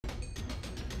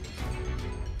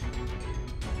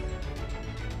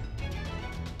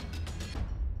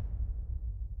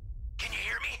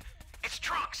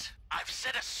I've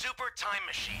set a super time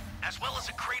machine, as well as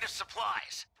a crate of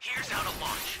supplies. Here's how to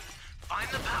launch. Find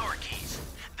the power keys,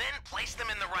 then place them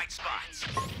in the right spots.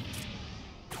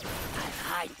 I'll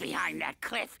hide behind that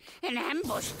cliff and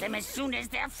ambush them as soon as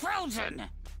they're frozen.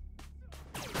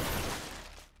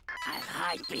 I'll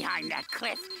hide behind that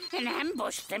cliff and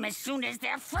ambush them as soon as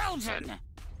they're frozen.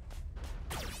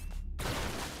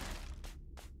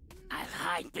 I'll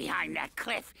hide behind that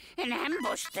cliff and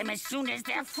ambush them as soon as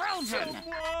they're frozen.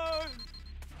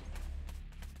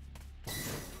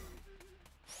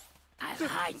 I'll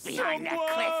hide behind that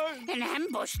cliff and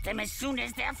ambush them as soon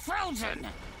as they're frozen.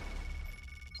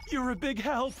 You're a big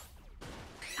help.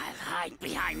 I'll hide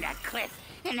behind that cliff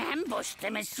and ambush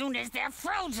them as soon as they're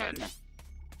frozen.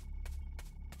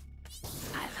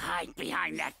 I'll hide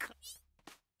behind that cliff.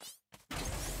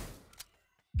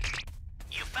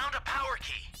 You found a power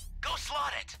key. Go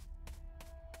slot it.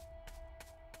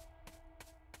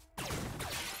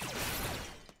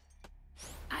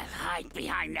 I'll hide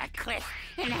behind that cliff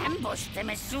and ambush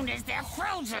them as soon as they're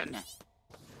frozen.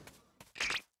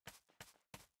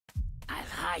 I'll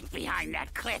hide behind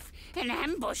that cliff and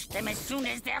ambush them as soon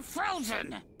as they're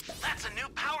frozen. That's a new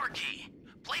power key.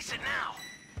 Place it now.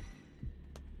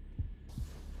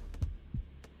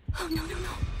 Oh, no, no,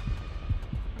 no.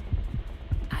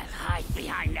 I'll hide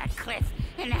behind that cliff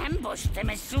and ambush them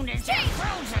as soon as they're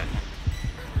frozen.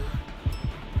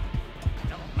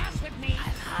 Don't mess with me.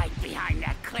 I'll hide behind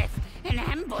that cliff and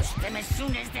ambush them as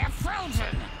soon as they're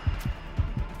frozen.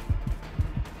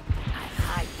 I'll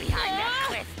hide behind that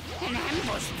cliff and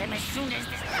ambush them as soon as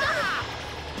they're...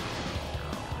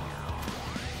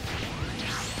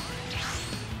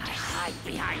 I'll hide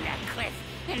behind that cliff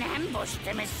and ambush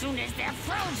them as soon as they're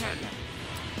frozen.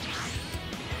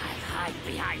 I'll hide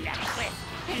behind that cliff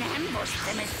and ambush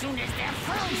them as soon as they're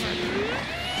frozen.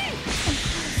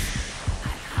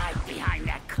 I'll hide behind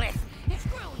that cliff and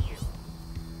screw you.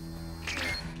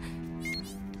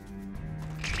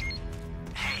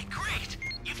 Hey, great!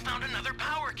 You found another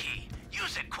power key.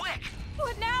 Use it quick.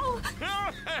 What now?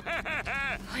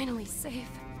 Finally safe.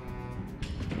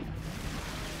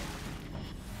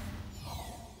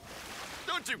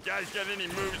 Don't you guys got any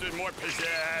moves with more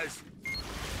pizzazz?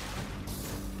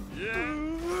 Yeah.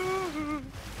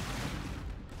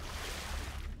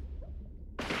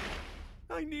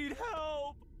 I need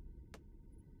help.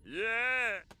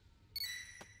 Yeah.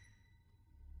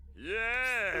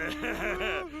 Yeah.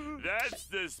 That's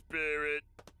the spirit.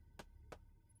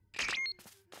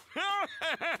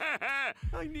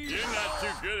 I need You're help. not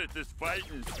too good at this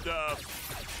fighting stuff.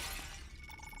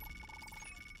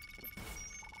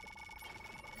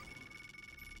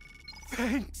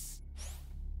 Thanks.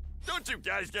 Don't you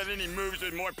guys got any moves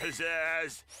with more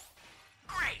pizzazz?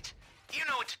 Great! You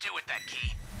know what to do with that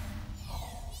key.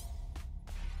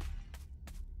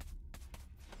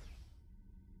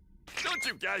 Don't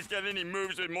you guys got any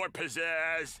moves with more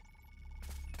pizzazz?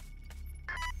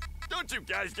 Don't you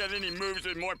guys got any moves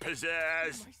with more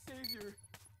pizzazz? My savior.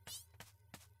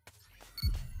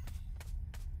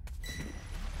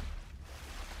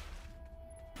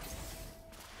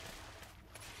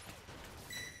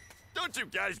 Don't you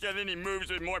guys got any moves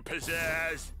with more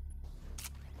pizzazz?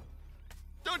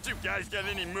 Don't you guys got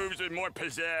any moves with more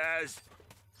pizzazz?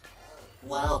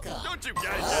 Welcome. Don't you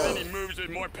guys got any moves with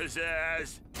more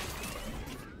pizzazz?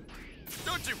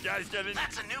 Don't you guys got any...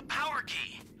 That's a new power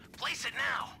key. Place it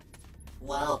now.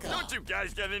 Welcome. Don't you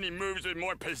guys got any moves with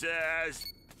more pizzazz?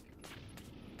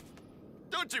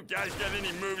 Don't you guys got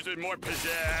any moves with more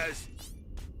pizzazz?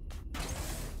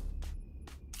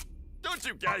 Don't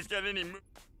you guys got any mo...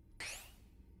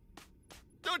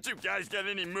 Don't you guys got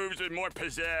any moves with more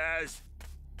pizzazz?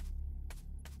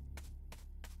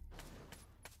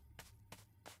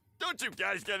 Don't you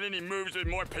guys got any moves with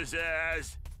more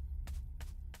pizzazz?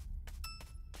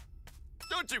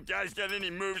 Don't you guys got any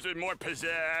moves with more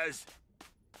pizzazz?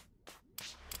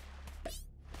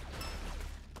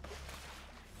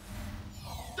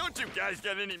 Don't you guys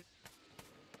got any...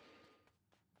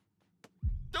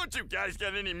 Don't you guys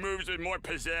got any moves with more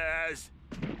pizzazz?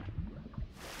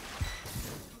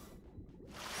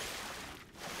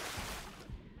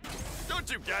 Don't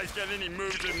you guys got any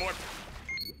moves with more...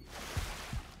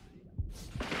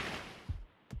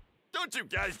 Don't you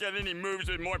guys got any moves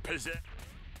with more pizzazz?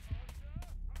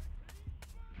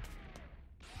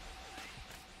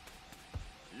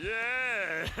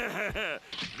 Yeah!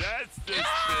 That's the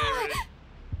spirit!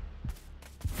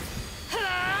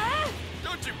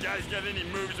 Don't you guys got any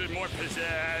moves with more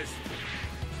pizzazz?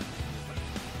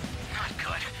 Not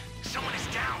good. Someone is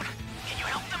down. Can you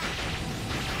help them?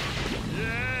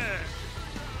 Yeah!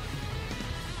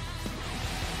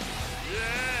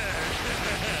 Yeah!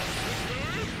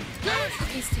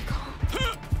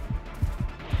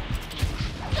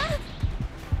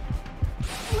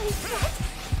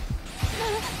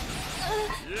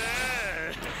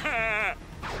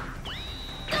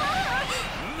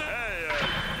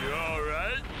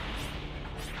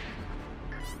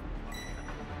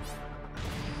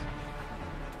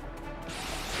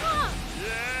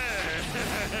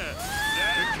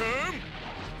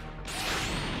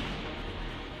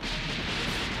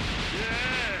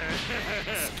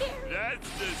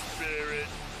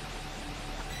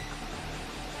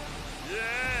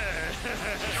 Your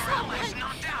allies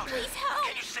knocked out. Please help.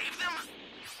 Can you save them?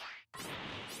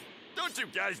 Don't you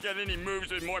guys get any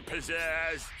moves with more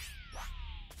pizzazz?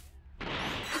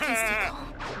 Please stay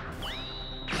calm.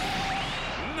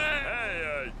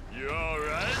 Hey, you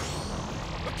alright?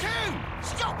 Recoome!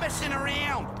 Stop messing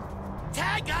around!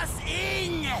 Tag us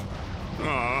in!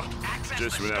 Aw,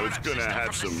 just when I was gonna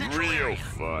have some real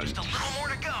fun. Just a little more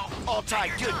to go. I'll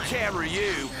take good care of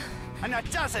you. And that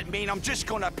doesn't mean I'm just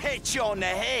gonna pet you on the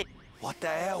head. What the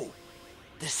hell?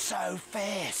 They're so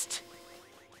fast.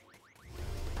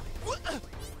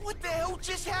 What the hell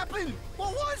just happened?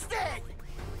 What was that?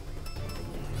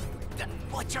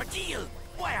 What's your deal?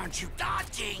 Why aren't you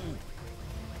dodging?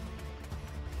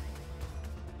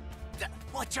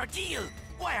 What's your deal?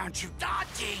 Why aren't you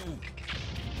dodging?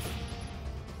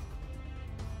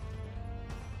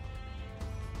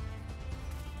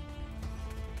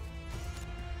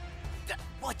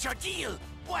 What's your deal?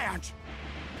 Why aren't you...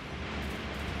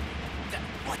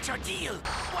 What's your deal?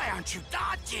 Why aren't you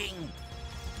dodging?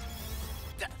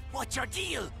 What's your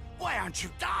deal? Why aren't you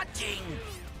dodging?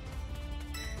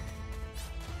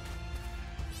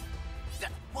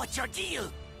 What's your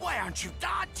deal? Why aren't you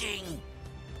dodging?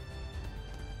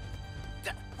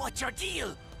 What's your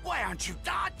deal? Why aren't you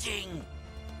dodging?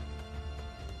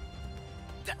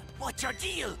 What's your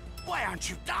deal? Why aren't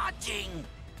you dodging?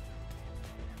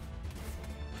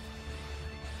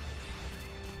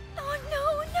 Oh,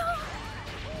 no, no!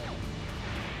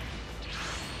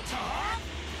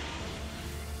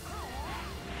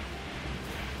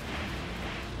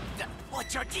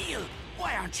 What's your deal?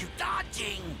 Why aren't you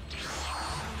dodging?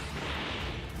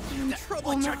 You're in trouble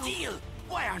What's now. your deal?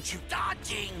 Why aren't you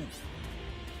dodging?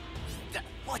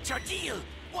 What's your deal?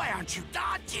 Why aren't you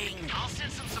dodging? I'll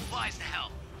send some supplies to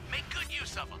help. Make good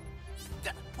use of them.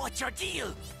 What's your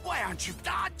deal? Why aren't you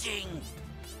dodging?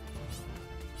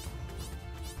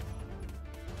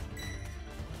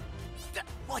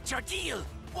 What's your deal?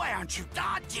 Why aren't you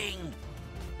dodging?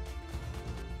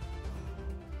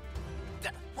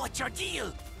 What's your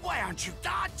deal? Why aren't you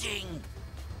dodging?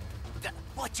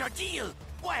 What's your deal?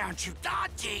 Why aren't you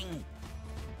dodging?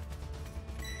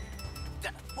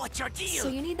 What's your deal? So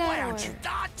you need that Why aren't you or-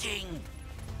 dodging?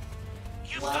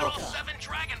 You've got all 7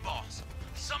 Dragon Balls.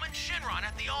 Summon Shinron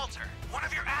at the altar. One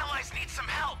of your allies needs some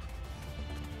help.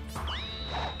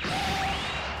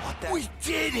 We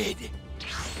did it!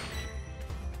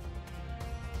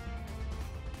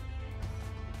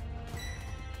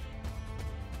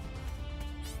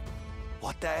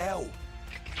 What the hell?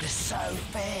 They're so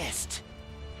fast.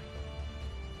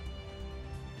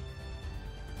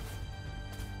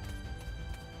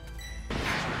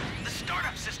 The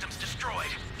startup system's destroyed.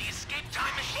 The escape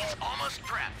time machine's almost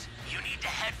prepped. You need to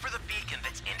head for the beacon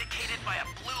that's indicated by a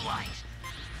blue light.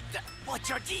 What's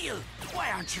your deal?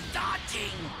 Why aren't you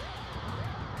dodging?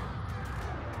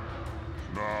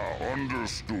 Now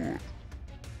understood.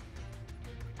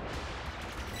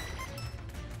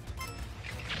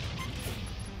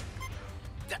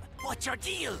 What's your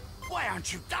deal? Why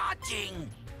aren't you dodging?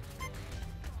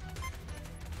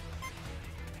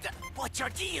 What's your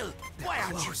deal? Why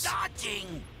aren't you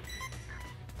dodging?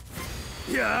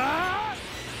 Yeah?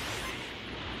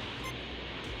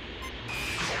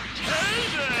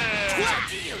 Hey there!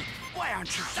 What's your deal? Why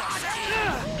aren't you dodging?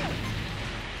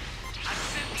 I've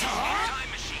sent the escape time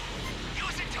machine.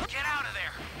 Use it to get out of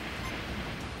there.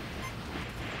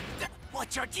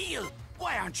 What's your deal?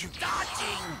 Why aren't you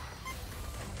dodging?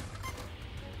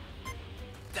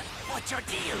 What's your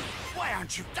deal? Why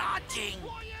aren't you dodging?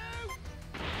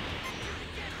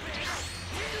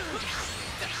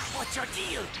 What's your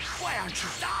deal? Why aren't you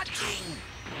dodging?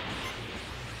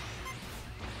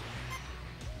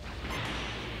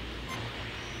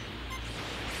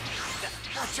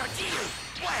 What's your deal?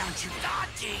 Why aren't you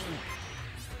dodging?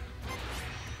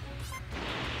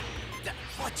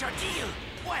 What's your deal?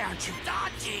 Why aren't you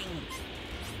dodging?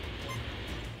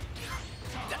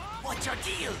 What's your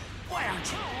deal? Why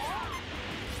aren't you?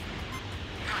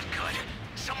 Not good.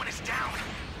 Someone is down.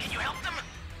 Can you help them?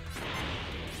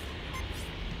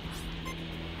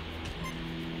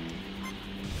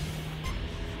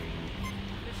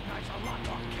 This guy's a lot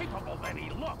more capable than he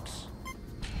looks.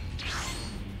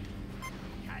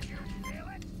 Can you feel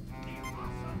it? The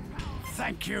awesome power.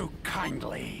 Thank you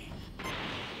kindly.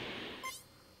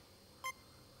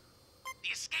 The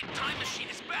escape time machine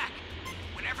is back.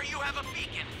 Whenever you have a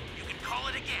beacon, you can call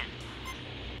it again.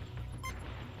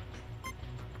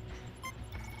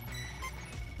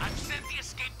 I've sent the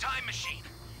escape time machine.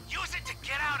 Use it to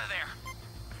get out of there.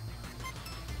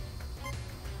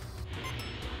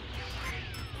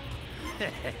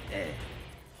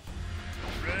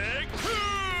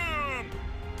 Recoome!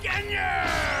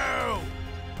 Ginyu!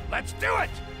 Let's do it!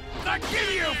 The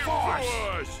Ginyu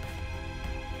Force!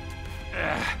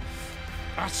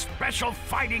 A special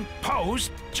fighting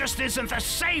pose just isn't the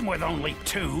same with only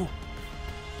two.